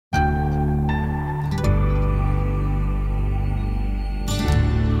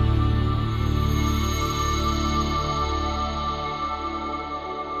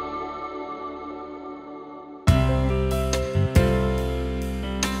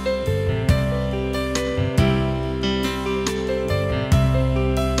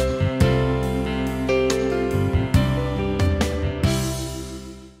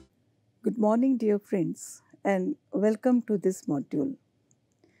morning, dear friends, and welcome to this module.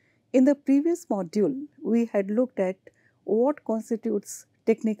 In the previous module, we had looked at what constitutes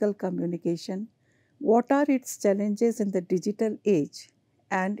technical communication, what are its challenges in the digital age,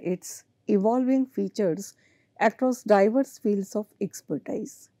 and its evolving features across diverse fields of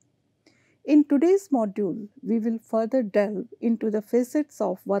expertise. In today's module, we will further delve into the facets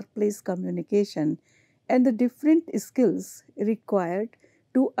of workplace communication and the different skills required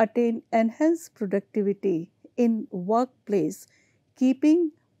to attain enhanced productivity in workplace, keeping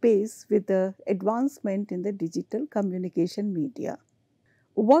pace with the advancement in the digital communication media.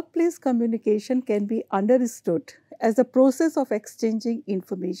 Workplace communication can be understood as a process of exchanging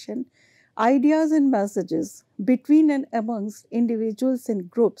information, ideas, and messages between and amongst individuals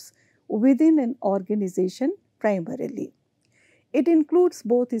and groups within an organization primarily. It includes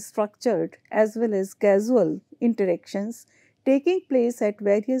both structured as well as casual interactions taking place at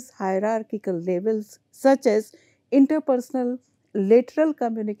various hierarchical levels, such as interpersonal, lateral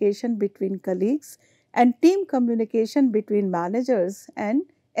communication between colleagues, and team communication between managers and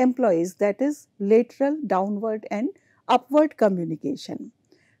employees, that is, lateral, downward, and upward communication.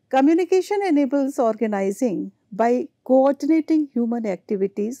 Communication enables organizing by coordinating human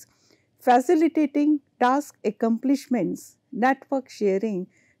activities, facilitating task accomplishments, network sharing,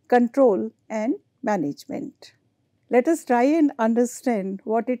 control, and management. Let us try and understand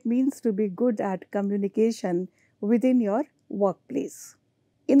what it means to be good at communication within your workplace.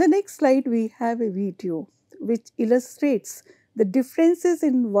 In the next slide, we have a video which illustrates the differences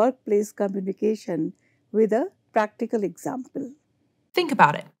in workplace communication with a practical example. Think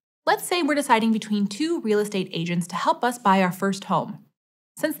about it. Let's say we're deciding between two real estate agents to help us buy our first home.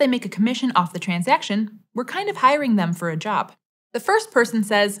 Since they make a commission off the transaction, we're kind of hiring them for a job. The first person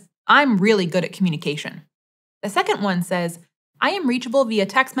says, "I'm really good at communication." The second one says, "I am reachable via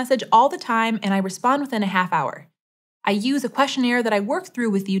text message all the time and I respond within a half hour. I use a questionnaire that I work through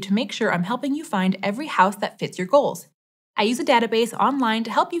with you to make sure I'm helping you find every house that fits your goals. I use a database online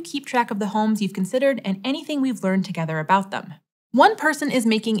to help you keep track of the homes you've considered and anything we've learned together about them." One person is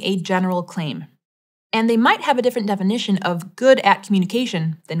making a general claim, and they might have a different definition of good at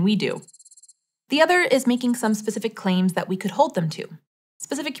communication than we do. The other is making some specific claims that we could hold them to.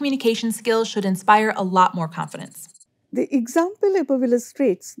 Specific communication skills should inspire a lot more confidence. The example above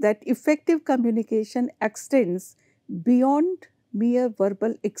illustrates that effective communication extends beyond mere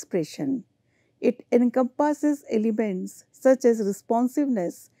verbal expression. It encompasses elements such as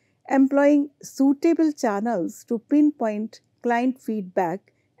responsiveness, employing suitable channels to pinpoint client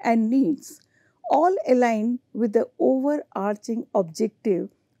feedback and needs, all align with the overarching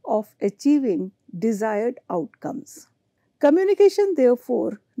objective of achieving desired outcomes. Communication,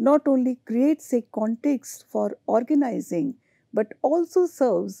 therefore, not only creates a context for organizing but also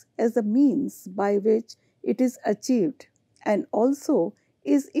serves as a means by which it is achieved and also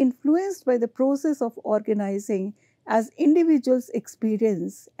is influenced by the process of organizing as individuals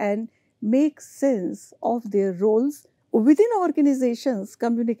experience and make sense of their roles. Within organizations,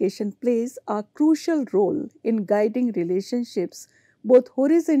 communication plays a crucial role in guiding relationships both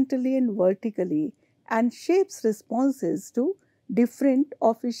horizontally and vertically and shapes responses to different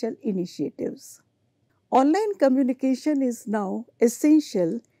official initiatives. Online communication is now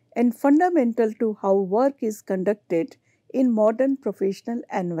essential and fundamental to how work is conducted in modern professional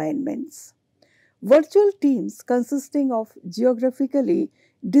environments. Virtual teams consisting of geographically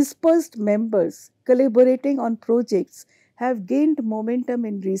dispersed members collaborating on projects have gained momentum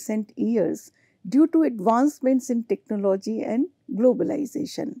in recent years due to advancements in technology and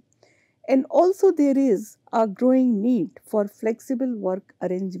globalization. And also, there is a growing need for flexible work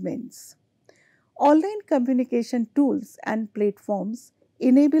arrangements. Online communication tools and platforms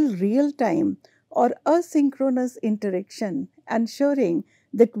enable real time or asynchronous interaction, ensuring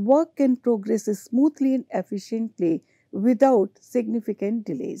that work can progress smoothly and efficiently without significant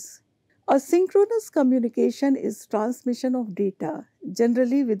delays. Asynchronous communication is transmission of data,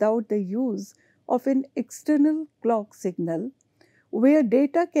 generally without the use of an external clock signal, where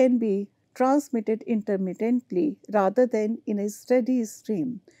data can be transmitted intermittently rather than in a steady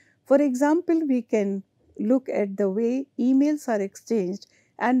stream. For example, we can look at the way emails are exchanged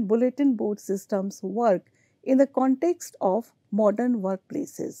and bulletin board systems work in the context of modern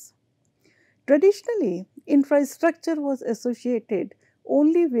workplaces. Traditionally, infrastructure was associated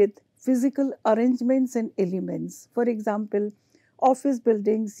only with physical arrangements and elements, for example, office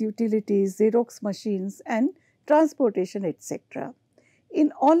buildings, utilities, Xerox machines, and transportation, etc.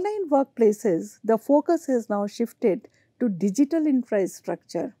 In online workplaces, the focus has now shifted to digital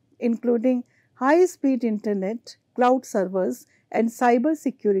infrastructure, including high speed internet, cloud servers, and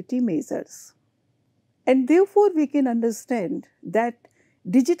cybersecurity measures. And therefore, we can understand that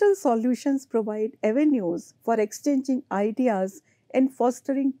digital solutions provide avenues for exchanging ideas and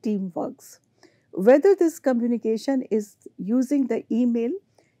fostering teamwork. Whether this communication is using the email,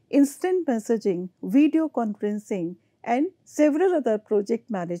 instant messaging, video conferencing, and several other project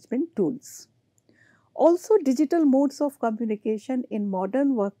management tools. Also, digital modes of communication in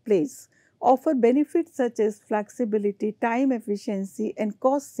modern workplace offer benefits such as flexibility, time efficiency, and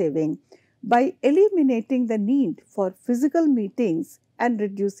cost saving by eliminating the need for physical meetings and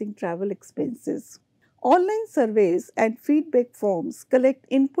reducing travel expenses. Online surveys and feedback forms collect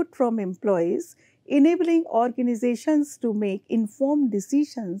input from employees, enabling organizations to make informed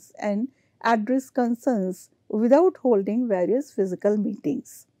decisions and address concerns without holding various physical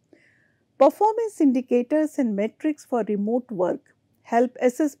meetings. Performance indicators and metrics for remote work help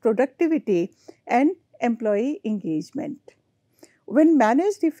assess productivity and employee engagement. When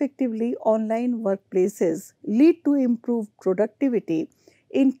managed effectively, online workplaces lead to improved productivity,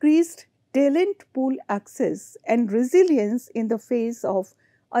 increased talent pool access, and resilience in the face of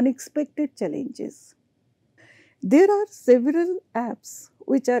unexpected challenges. There are several apps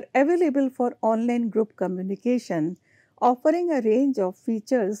which are available for online group communication, offering a range of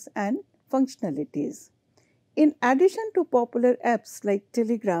features and functionalities. In addition to popular apps like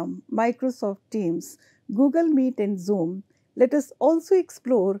Telegram, Microsoft Teams, Google Meet, and Zoom, let us also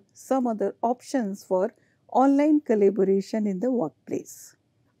explore some other options for online collaboration in the workplace.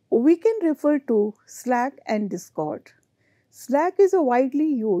 We can refer to Slack and Discord. Slack is a widely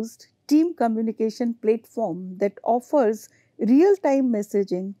used team communication platform that offers real time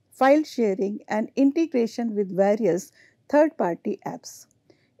messaging, file sharing, and integration with various third party apps.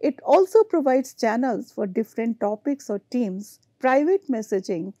 It also provides channels for different topics or teams, private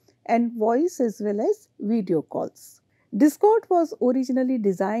messaging, and voice as well as video calls. Discord was originally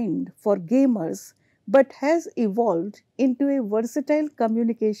designed for gamers but has evolved into a versatile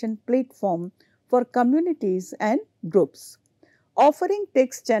communication platform for communities and groups, offering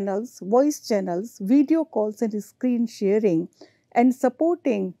text channels, voice channels, video calls, and screen sharing, and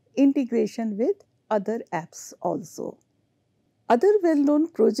supporting integration with other apps also. Other well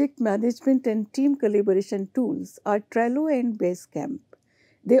known project management and team collaboration tools are Trello and Basecamp.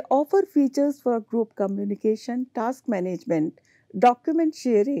 They offer features for group communication, task management, document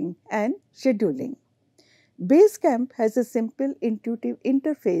sharing, and scheduling. Basecamp has a simple, intuitive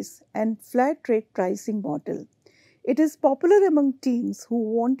interface and flat rate pricing model. It is popular among teams who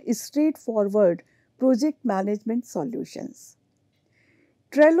want straightforward project management solutions.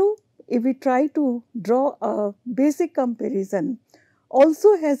 Trello, if we try to draw a basic comparison,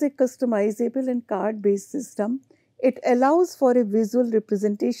 also has a customizable and card based system. It allows for a visual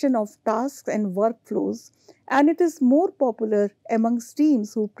representation of tasks and workflows, and it is more popular amongst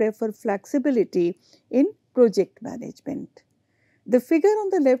teams who prefer flexibility in project management. The figure on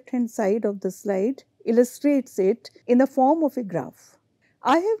the left hand side of the slide illustrates it in the form of a graph.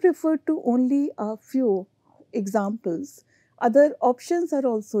 I have referred to only a few examples. Other options are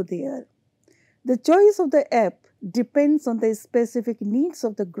also there. The choice of the app depends on the specific needs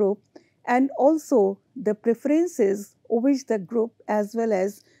of the group and also the preferences which the group as well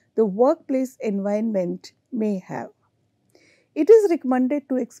as the workplace environment may have. It is recommended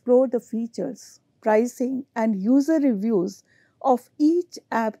to explore the features, pricing, and user reviews of each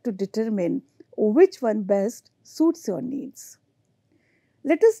app to determine which one best suits your needs.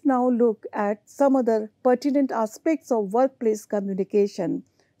 Let us now look at some other pertinent aspects of workplace communication,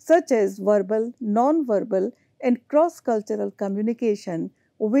 such as verbal, non-verbal, and cross-cultural communication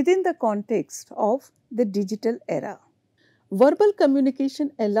within the context of the digital era. Verbal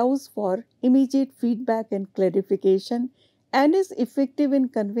communication allows for immediate feedback and clarification and is effective in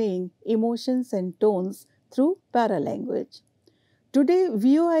conveying emotions and tones through paralanguage. Today,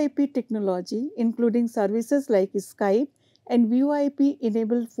 VoIP technology, including services like Skype and VoIP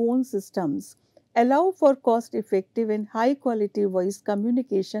enabled phone systems, allow for cost effective and high quality voice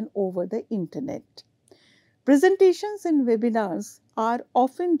communication over the internet. Presentations and webinars are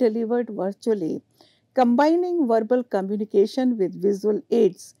often delivered virtually, combining verbal communication with visual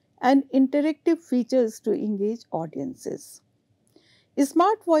aids and interactive features to engage audiences.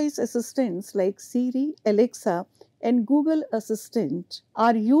 Smart voice assistants like Siri, Alexa, and Google Assistant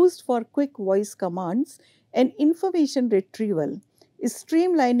are used for quick voice commands and information retrieval,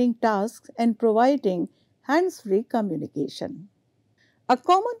 streamlining tasks and providing hands free communication. A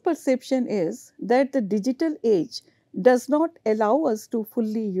common perception is that the digital age does not allow us to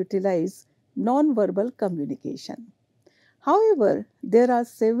fully utilize nonverbal communication. However, there are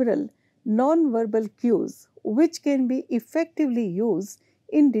several non-verbal cues which can be effectively used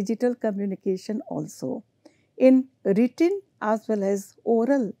in digital communication also, in written as well as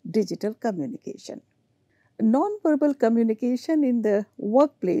oral digital communication. Non-verbal communication in the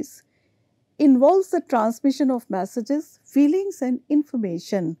workplace involves the transmission of messages, feelings, and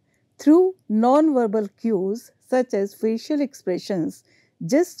information through non-verbal cues such as facial expressions,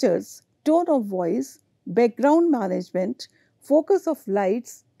 gestures, tone of voice, background management, focus of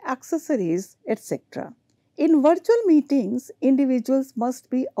lights, accessories, etc. In virtual meetings, individuals must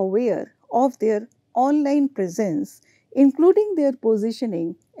be aware of their online presence, including their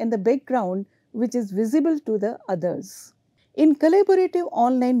positioning and the background which is visible to the others. In collaborative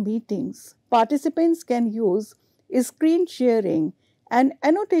online meetings, participants can use screen sharing and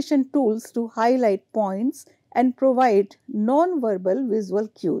annotation tools to highlight points and provide non-verbal visual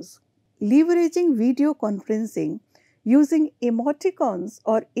cues. Leveraging video conferencing using emoticons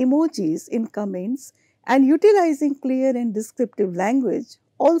or emojis in comments and utilizing clear and descriptive language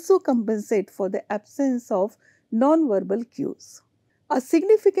also compensate for the absence of non-verbal cues. A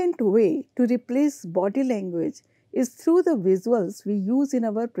significant way to replace body language is through the visuals we use in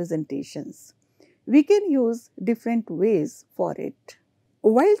our presentations. We can use different ways for it.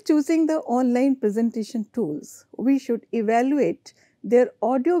 While choosing the online presentation tools, we should evaluate their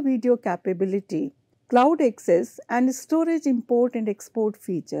audio-video capability, cloud access, and storage import and export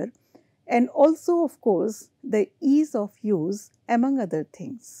feature, and also, of course, the ease of use, among other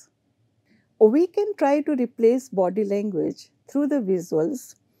things. We can try to replace body language through the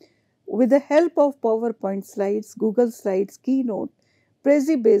visuals with the help of PowerPoint slides, Google Slides, Keynote,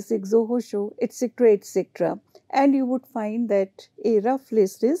 Prezi Basic, Zoho Show, etc., etc. And you would find that a rough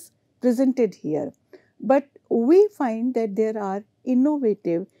list is presented here. But we find that there are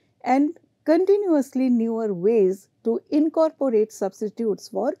innovative and continuously newer ways to incorporate substitutes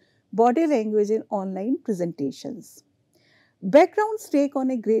for body language in online presentations. Backgrounds take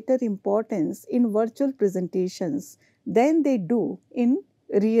on a greater importance in virtual presentations than they do in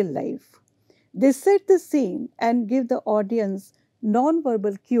real life. They set the scene and give the audience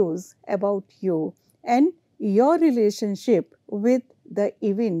non-verbal cues about you and your relationship with the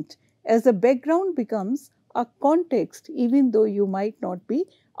event, as the background becomes a context even though you might not be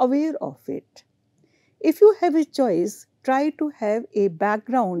aware of it. If you have a choice, try to have a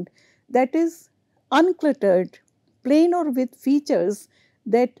background that is uncluttered, plain, or with features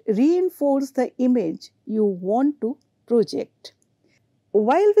that reinforce the image you want to project.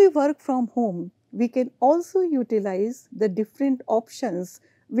 While we work from home, we can also utilize the different options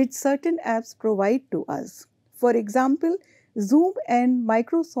which certain apps provide to us. For example, Zoom and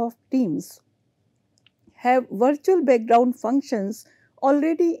Microsoft Teams have virtual background functions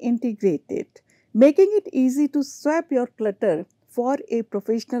already integrated, making it easy to swap your clutter for a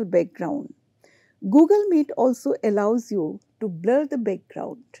professional background. Google Meet also allows you to blur the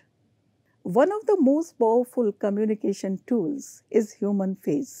background. One of the most powerful communication tools is human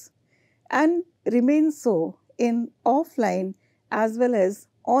face and remains so in offline as well as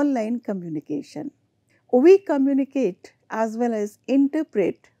online communication. We communicate as well as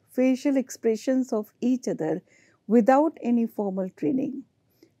interpret facial expressions of each other without any formal training.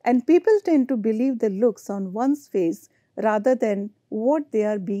 And people tend to believe the looks on one's face rather than what they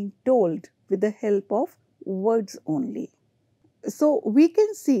are being told with the help of words only. So we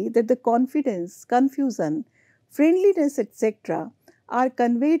can see that the confidence, confusion, friendliness, etc., are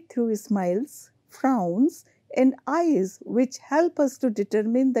conveyed through smiles, frowns, and eyes, which help us to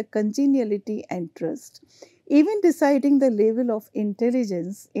determine the congeniality and trust, even deciding the level of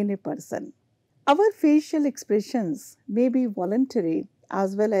intelligence in a person. Our facial expressions may be voluntary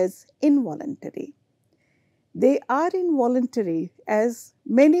as well as involuntary. They are involuntary as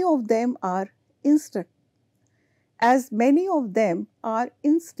many of them are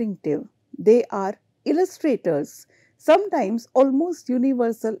instinctive. They are illustrators, sometimes almost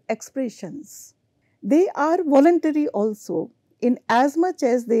universal expressions. They are voluntary also, in as much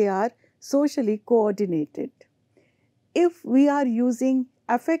as they are socially coordinated. If we are using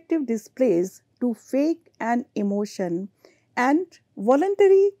affective displays to fake an emotion, and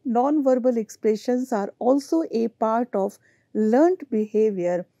voluntary non-verbal expressions are also a part of learned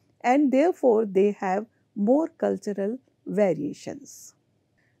behavior, and therefore they have more cultural variations.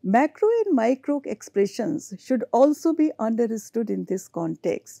 Macro and micro expressions should also be understood in this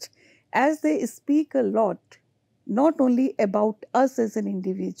context, as they speak a lot not only about us as an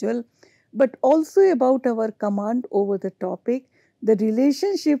individual but also about our command over the topic, the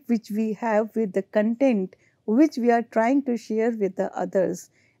relationship which we have with the content which we are trying to share with the others,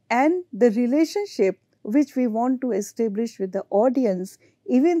 and the relationship which we want to establish with the audience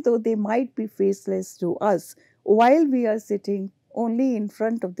even though they might be faceless to us while we are sitting only in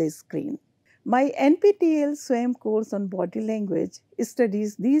front of the screen. My NPTEL SWAYAM course on body language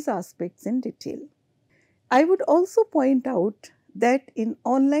studies these aspects in detail. I would also point out that in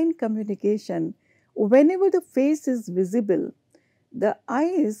online communication, whenever the face is visible, the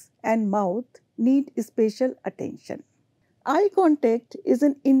eyes and mouth need special attention. Eye contact is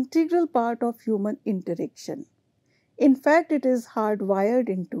an integral part of human interaction. In fact, it is hardwired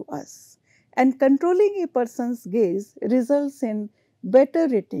into us, and controlling a person's gaze results in better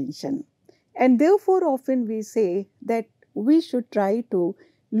retention. And therefore, often we say that we should try to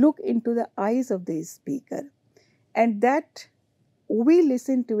look into the eyes of the speaker, and that we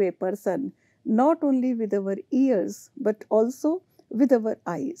listen to a person not only with our ears but also with our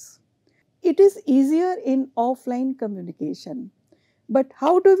eyes. It is easier in offline communication, but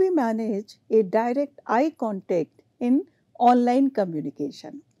how do we manage a direct eye contact in online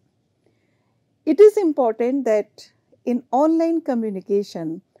communication? It is important that in online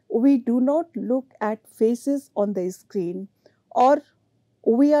communication, we do not look at faces on the screen, or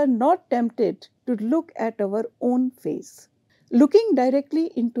we are not tempted to look at our own face. Looking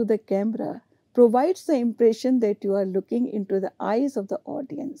directly into the camera provides the impression that you are looking into the eyes of the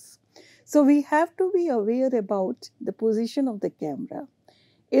audience. So we have to be aware about the position of the camera.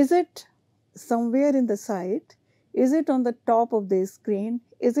 Is it somewhere in the side? Is it on the top of the screen?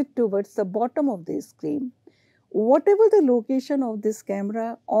 Is it towards the bottom of the screen? Whatever the location of this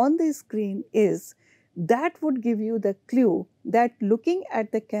camera on the screen is, that would give you the clue that looking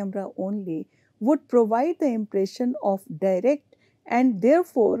at the camera only would provide the impression of direct and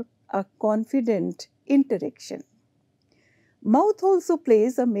therefore a confident interaction. Mouth also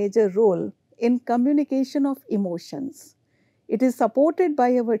plays a major role in communication of emotions. It is supported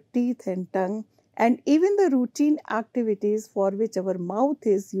by our teeth and tongue, and even the routine activities for which our mouth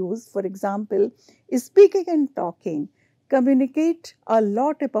is used, for example, speaking and talking, communicate a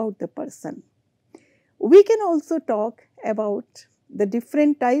lot about the person. We can also talk about the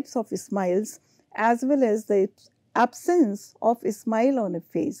different types of smiles as well as the absence of a smile on a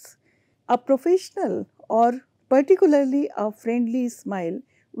face. A professional or particularly a friendly smile,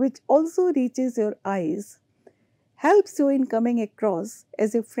 which also reaches your eyes, helps you in coming across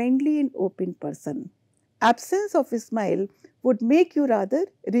as a friendly and open person. Absence of a smile would make you rather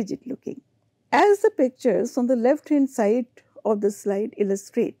rigid looking. As the pictures on the left hand side of the slide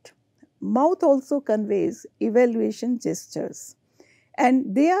illustrate, mouth also conveys evaluation gestures,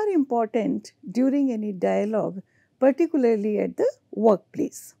 and they are important during any dialogue, particularly at the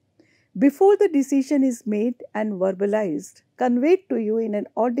workplace. Before the decision is made and verbalized, conveyed to you in an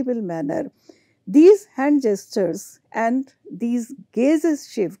audible manner, these hand gestures and these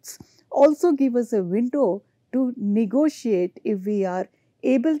gazes shifts also give us a window to negotiate if we are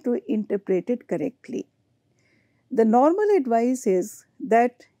able to interpret it correctly. The normal advice is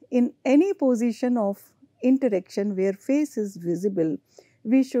that in any position of interaction where face is visible,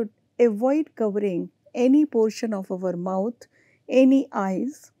 we should avoid covering any portion of our mouth, any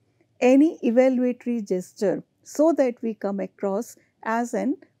eyes, any evaluatory gesture so that we come across as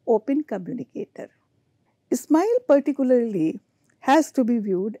an open communicator. Smile, particularly, has to be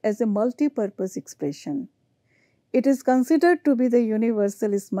viewed as a multi-purpose expression. It is considered to be the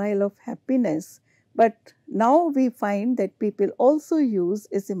universal smile of happiness, but now we find that people also use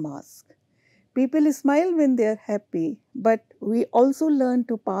as a mask. People smile when they are happy, but we also learn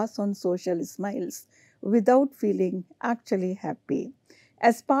to pass on social smiles without feeling actually happy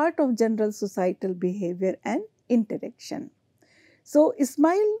as part of general societal behavior and interaction. So,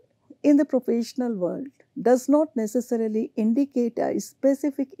 smile in the professional world does not necessarily indicate a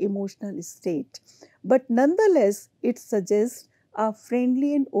specific emotional state, but nonetheless, it suggests a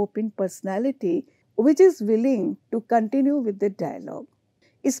friendly and open personality which is willing to continue with the dialogue.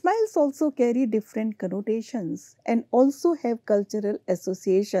 Smiles also carry different connotations and also have cultural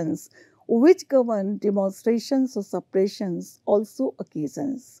associations which govern demonstrations or suppressions, also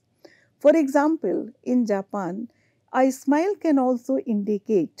occasions. For example, in Japan, a smile can also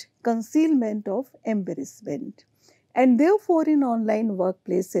indicate concealment of embarrassment. And therefore, in online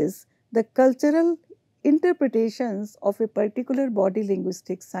workplaces, the cultural interpretations of a particular body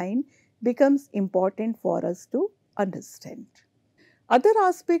linguistic sign becomes important for us to understand. Other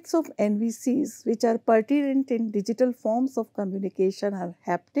aspects of NVCs which are pertinent in digital forms of communication are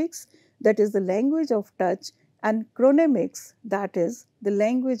haptics, that is the language of touch, and chronemics, that is the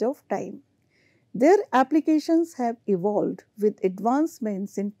language of time. Their applications have evolved with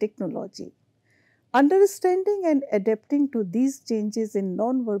advancements in technology. Understanding and adapting to these changes in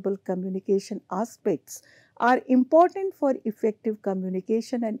nonverbal communication aspects are important for effective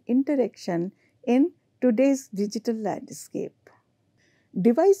communication and interaction in today's digital landscape.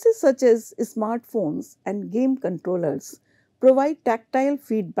 Devices such as smartphones and game controllers provide tactile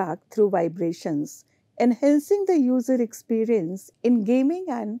feedback through vibrations, enhancing the user experience in gaming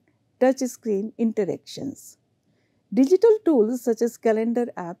and touchscreen interactions. Digital tools such as calendar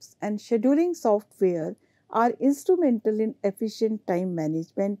apps and scheduling software are instrumental in efficient time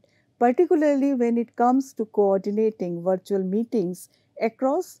management, particularly when it comes to coordinating virtual meetings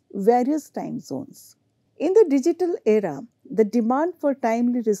across various time zones. In the digital era, the demand for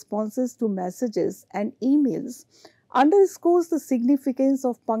timely responses to messages and emails underscores the significance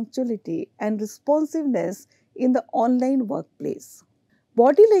of punctuality and responsiveness in the online workplace.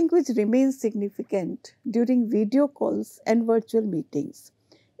 Body language remains significant during video calls and virtual meetings,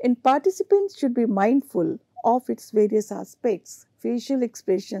 and participants should be mindful of its various aspects, facial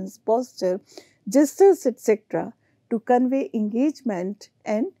expressions, posture, gestures, etc., to convey engagement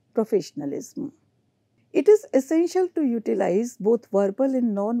and professionalism. It is essential to utilize both verbal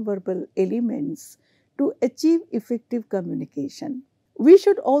and non-verbal elements to achieve effective communication. We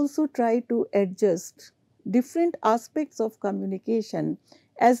should also try to adjust different aspects of communication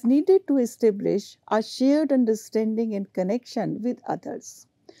as needed to establish a shared understanding and connection with others.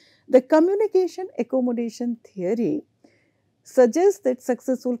 The communication accommodation theory suggests that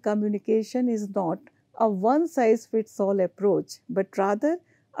successful communication is not a one size fits all approach, but rather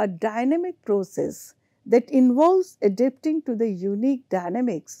a dynamic process that involves adapting to the unique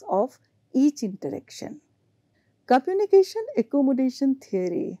dynamics of each interaction. Communication accommodation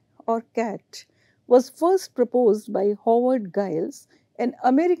theory, or CAT, was first proposed by Howard Giles, an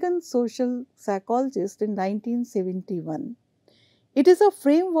American social psychologist, in 1971. It is a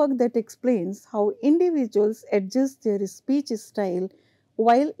framework that explains how individuals adjust their speech style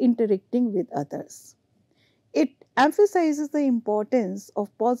while interacting with others. It emphasizes the importance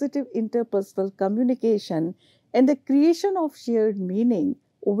of positive interpersonal communication and the creation of shared meaning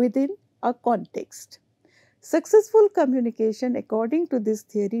within a context. Successful communication, according to this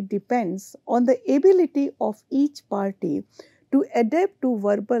theory, depends on the ability of each party to adapt to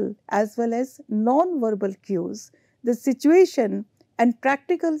verbal as well as non-verbal cues, the situation, and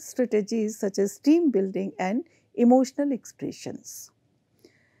practical strategies such as team building and emotional expressions.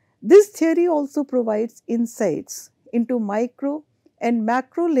 This theory also provides insights into micro and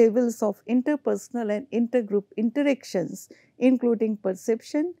macro levels of interpersonal and intergroup interactions, including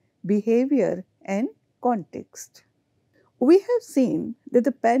perception, behavior, and context. We have seen that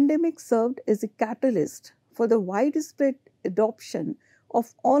the pandemic served as a catalyst for the widespread adoption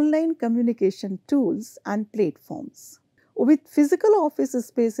of online communication tools and platforms. With physical office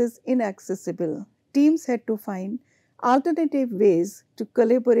spaces inaccessible, teams had to find alternative ways to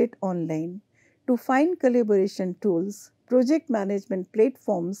collaborate online, to find collaboration tools, project management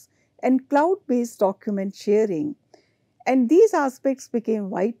platforms, and cloud-based document sharing. And these aspects became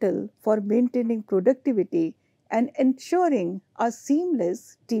vital for maintaining productivity and ensuring a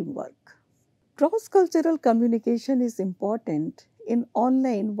seamless teamwork. Cross-cultural communication is important in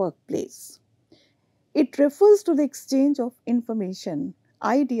online workplace. It refers to the exchange of information,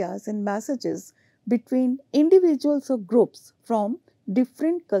 ideas, and messages between individuals or groups from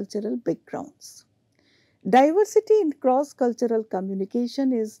different cultural backgrounds. Diversity in cross-cultural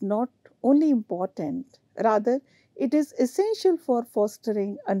communication is not only important, rather, it is essential for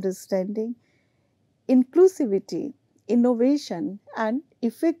fostering understanding, inclusivity, innovation, and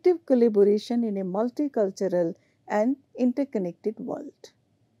effective collaboration in a multicultural and interconnected world.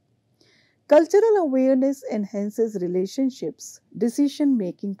 Cultural awareness enhances relationships,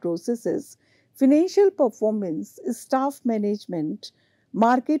 decision-making processes, financial performance, staff management,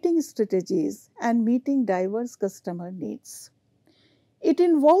 marketing strategies, and meeting diverse customer needs. It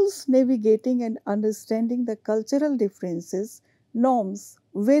involves navigating and understanding the cultural differences, norms,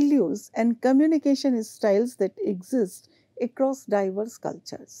 values, and communication styles that exist across diverse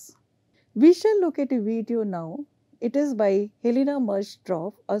cultures. We shall look at a video now. It is by Helena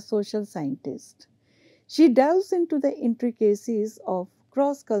Merschdorf, a social scientist. She delves into the intricacies of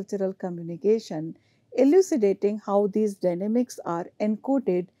cross-cultural communication, elucidating how these dynamics are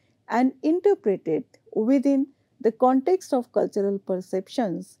encoded and interpreted within the context of cultural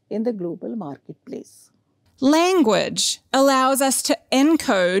perceptions in the global marketplace. Language allows us to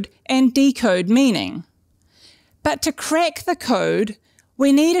encode and decode meaning. But to crack the code,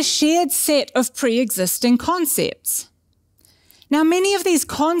 we need a shared set of pre-existing concepts. Now, many of these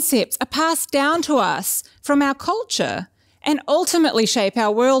concepts are passed down to us from our culture and ultimately shape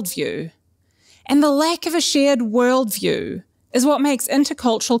our worldview. And the lack of a shared worldview is what makes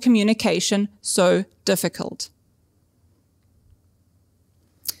intercultural communication so difficult.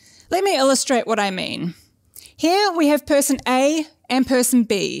 Let me illustrate what I mean. Here we have person A and person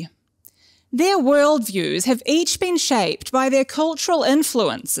B. Their worldviews have each been shaped by their cultural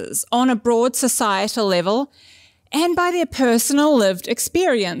influences on a broad societal level and by their personal lived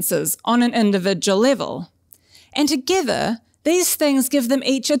experiences on an individual level. And together, these things give them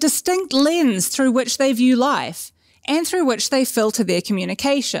each a distinct lens through which they view life and through which they filter their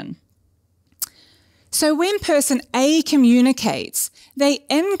communication. So when person A communicates, they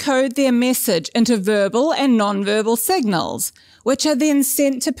encode their message into verbal and nonverbal signals, which are then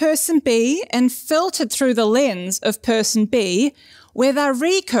sent to person B and filtered through the lens of person B, where they're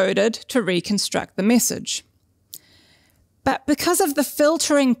recoded to reconstruct the message. But because of the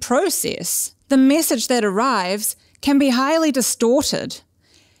filtering process, the message that arrives can be highly distorted.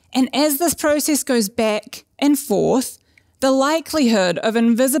 And as this process goes back and forth, the likelihood of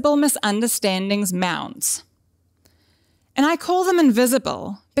invisible misunderstandings mounts. And I call them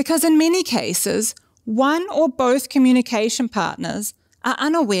invisible because in many cases, one or both communication partners are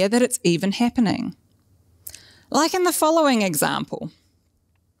unaware that it's even happening. Like in the following example.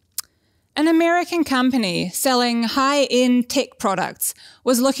 An American company selling high-end tech products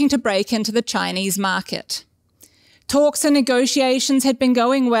was looking to break into the Chinese market. Talks and negotiations had been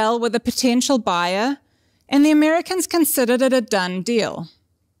going well with a potential buyer, and the Americans considered it a done deal.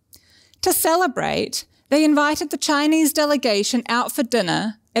 To celebrate, they invited the Chinese delegation out for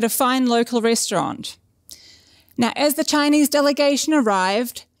dinner at a fine local restaurant. Now, as the Chinese delegation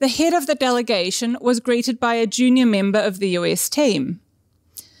arrived, the head of the delegation was greeted by a junior member of the US team.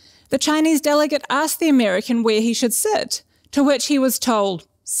 The Chinese delegate asked the American where he should sit, to which he was told,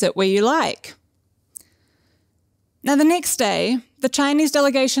 "Sit where you like." Now, the next day, the Chinese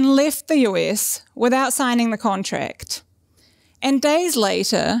delegation left the US without signing the contract. And days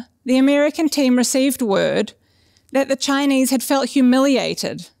later, the American team received word that the Chinese had felt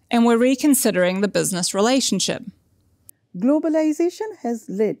humiliated and were reconsidering the business relationship. Globalization has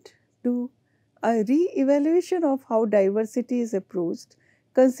led to a re-evaluation of how diversity is approached,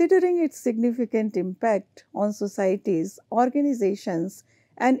 considering its significant impact on societies, organizations,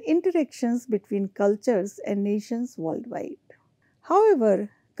 and interactions between cultures and nations worldwide. However,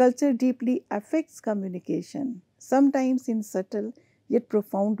 culture deeply affects communication, sometimes in subtle yet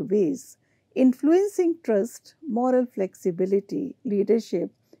profound ways, influencing trust, moral flexibility,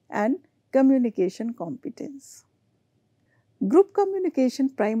 leadership, and communication competence. Group communication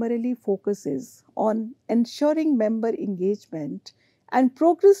primarily focuses on ensuring member engagement and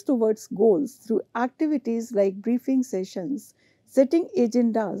progress towards goals through activities like briefing sessions, setting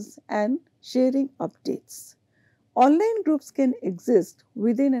agendas, and sharing updates. Online groups can exist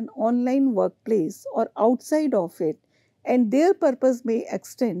within an online workplace or outside of it, and their purpose may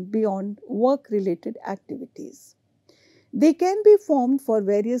extend beyond work-related activities. They can be formed for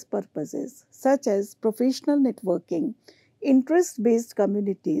various purposes, such as professional networking, interest-based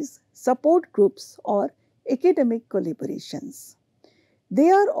communities, support groups, or academic collaborations. They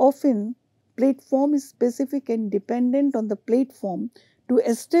are often platform specific and dependent on the platform to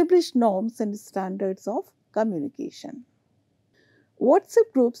establish norms and standards of communication.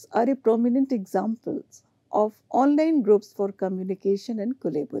 WhatsApp groups are a prominent example of online groups for communication and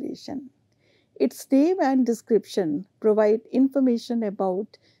collaboration. Its name and description provide information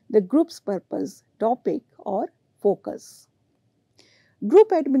about the group's purpose, topic, or focus.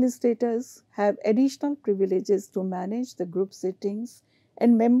 Group administrators have additional privileges to manage the group settings,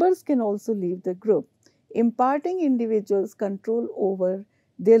 and members can also leave the group, imparting individuals control over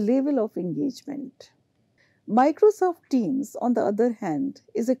their level of engagement. Microsoft Teams, on the other hand,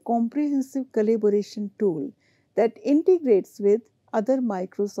 is a comprehensive collaboration tool that integrates with other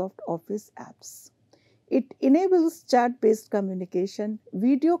Microsoft Office apps. It enables chat-based communication,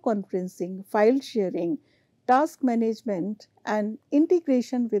 video conferencing, file sharing, task management, and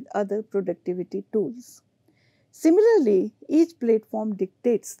integration with other productivity tools. Similarly, each platform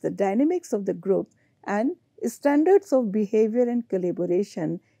dictates the dynamics of the group and standards of behavior and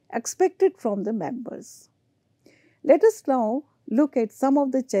collaboration expected from the members. Let us now look at some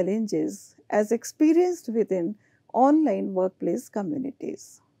of the challenges as experienced within online workplace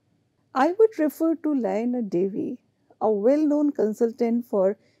communities. I would refer to Laina Devi, a well-known consultant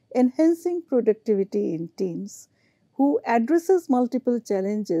for enhancing productivity in teams, who addresses multiple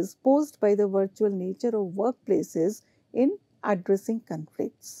challenges posed by the virtual nature of workplaces in addressing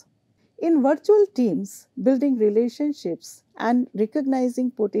conflicts. In virtual teams, building relationships and recognizing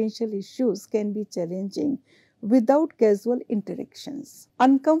potential issues can be challenging without casual interactions.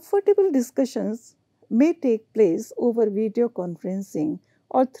 Uncomfortable discussions may take place over video conferencing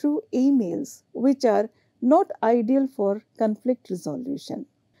or through emails, which are not ideal for conflict resolution.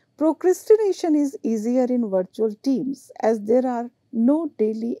 Procrastination is easier in virtual teams as there are no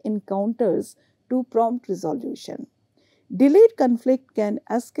daily encounters to prompt resolution. Delayed conflict can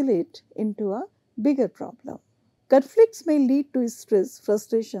escalate into a bigger problem. Conflicts may lead to stress,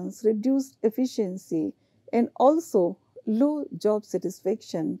 frustrations, reduced efficiency, and also low job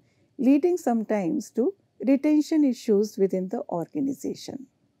satisfaction, leading sometimes to retention issues within the organization.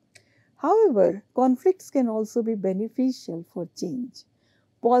 However, conflicts can also be beneficial for change.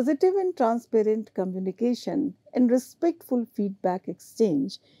 Positive and transparent communication and respectful feedback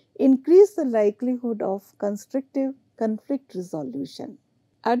exchange increase the likelihood of constructive conflict resolution.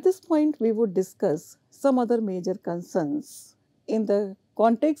 At this point, we would discuss some other major concerns in the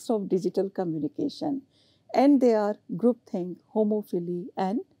context of digital communication, and they are groupthink, homophily,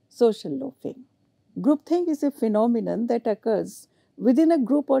 and social loafing. Groupthink is a phenomenon that occurs within a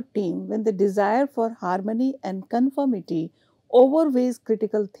group or team when the desire for harmony and conformity overweighs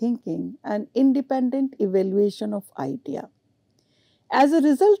critical thinking and independent evaluation of idea. As a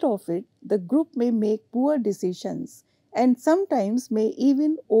result of it, the group may make poor decisions and sometimes may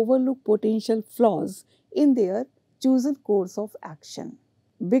even overlook potential flaws in their chosen course of action.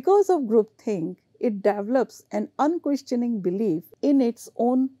 Because of groupthink, it develops an unquestioning belief in its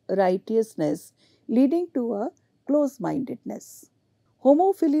own righteousness, leading to a close mindedness.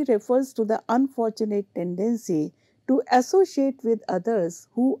 Homophily refers to the unfortunate tendency to associate with others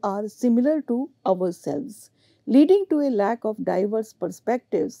who are similar to ourselves, leading to a lack of diverse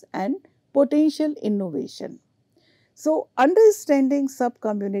perspectives and potential innovation. So, understanding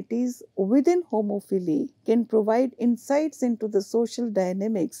subcommunities within homophily can provide insights into the social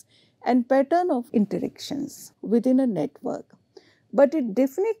dynamics and pattern of interactions within a network. But it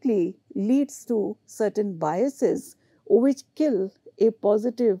definitely leads to certain biases which kill a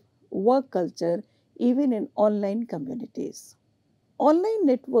positive work culture even in online communities. Online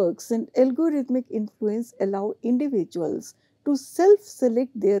networks and algorithmic influence allow individuals to self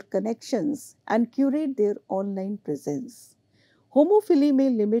select their connections and curate their online presence. Homophily may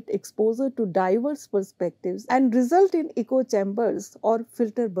limit exposure to diverse perspectives and result in echo chambers or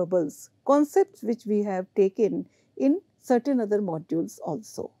filter bubbles, concepts which we have taken in certain other modules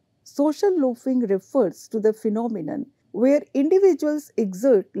also. Social loafing refers to the phenomenon where individuals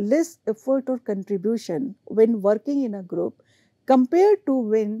exert less effort or contribution when working in a group compared to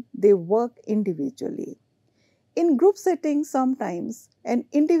when they work individually. In group settings, sometimes an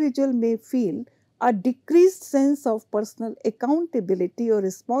individual may feel a decreased sense of personal accountability or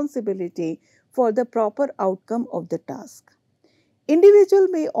responsibility for the proper outcome of the task. Individual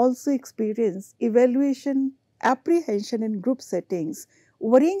may also experience evaluation apprehension in group settings,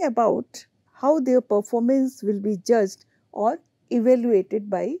 worrying about how their performance will be judged or evaluated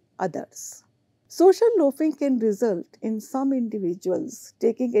by others. Social loafing can result in some individuals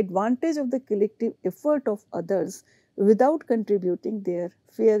taking advantage of the collective effort of others without contributing their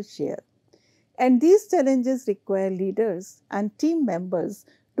fair share. And these challenges require leaders and team members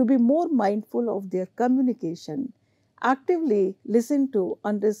to be more mindful of their communication, actively listen to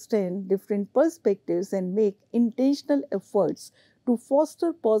understand different perspectives, and make intentional efforts to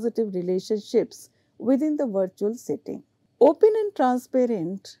foster positive relationships within the virtual setting. Open and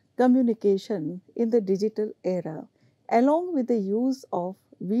transparent communication in the digital era, along with the use of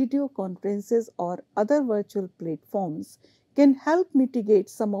video conferences or other virtual platforms, can help mitigate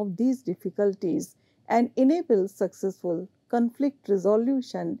some of these difficulties and enable successful conflict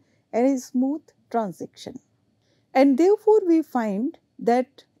resolution and a smooth transition. And therefore, we find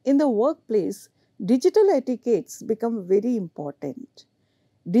that in the workplace, digital etiquettes become very important.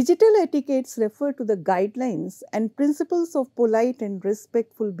 Digital etiquettes refer to the guidelines and principles of polite and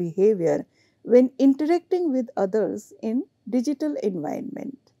respectful behavior when interacting with others in digital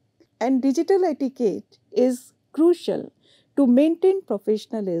environment. And digital etiquette is crucial to maintain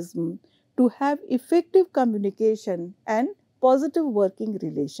professionalism, to have effective communication and positive working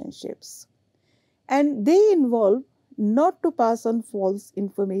relationships. And they involve not to pass on false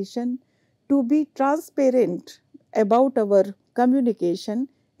information, to be transparent about our communication,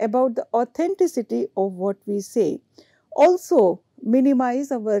 about the authenticity of what we say. Also,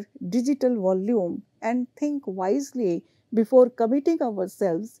 minimize our digital volume and think wisely before committing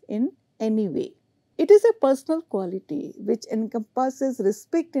ourselves in any way. It is a personal quality which encompasses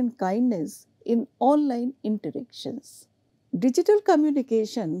respect and kindness in online interactions. Digital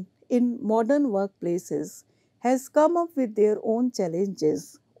communication in modern workplaces has come up with their own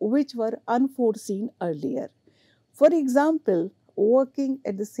challenges which were unforeseen earlier. For example, working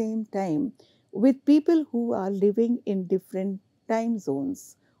at the same time with people who are living in different time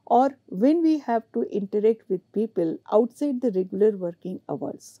zones, or when we have to interact with people outside the regular working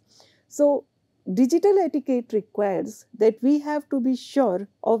hours. So, digital etiquette requires that we have to be sure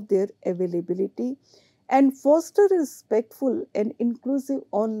of their availability and foster a respectful and inclusive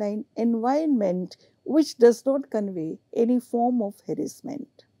online environment which does not convey any form of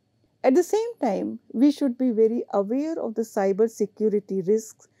harassment. At the same time, we should be very aware of the cyber security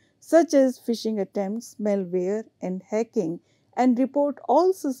risks such as phishing attempts, malware, and hacking, and report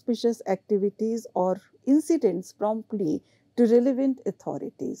all suspicious activities or incidents promptly to relevant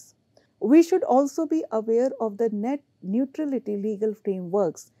authorities. We should also be aware of the net neutrality legal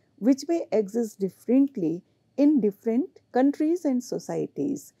frameworks which may exist differently in different countries and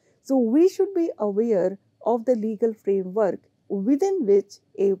societies. So, we should be aware of the legal framework within which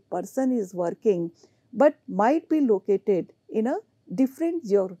a person is working but might be located in a different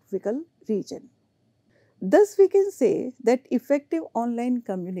geographical region. Thus, we can say that effective online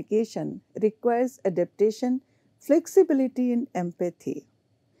communication requires adaptation, flexibility, and empathy.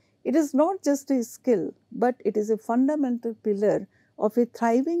 It is not just a skill, but it is a fundamental pillar of a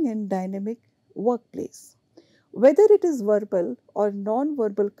thriving and dynamic workplace. Whether it is verbal or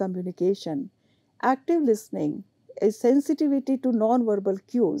non-verbal communication, active listening, a sensitivity to non-verbal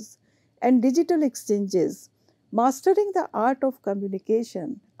cues, and digital exchanges, mastering the art of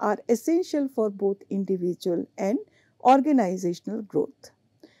communication are essential for both individual and organizational growth.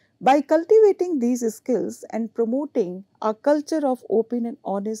 By cultivating these skills and promoting a culture of open and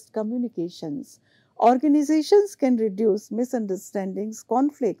honest communications, organizations can reduce misunderstandings,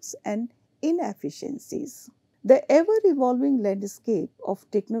 conflicts, and inefficiencies. The ever evolving landscape of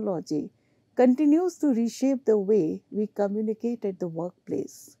technology continues to reshape the way we communicate at the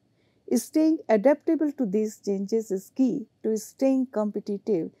workplace. Staying adaptable to these changes is key to staying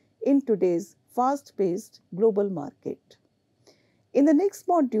competitive in today's fast paced global market. In the next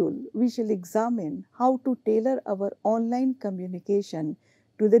module, we shall examine how to tailor our online communication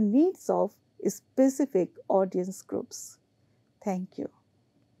to the needs of specific audience groups. Thank you.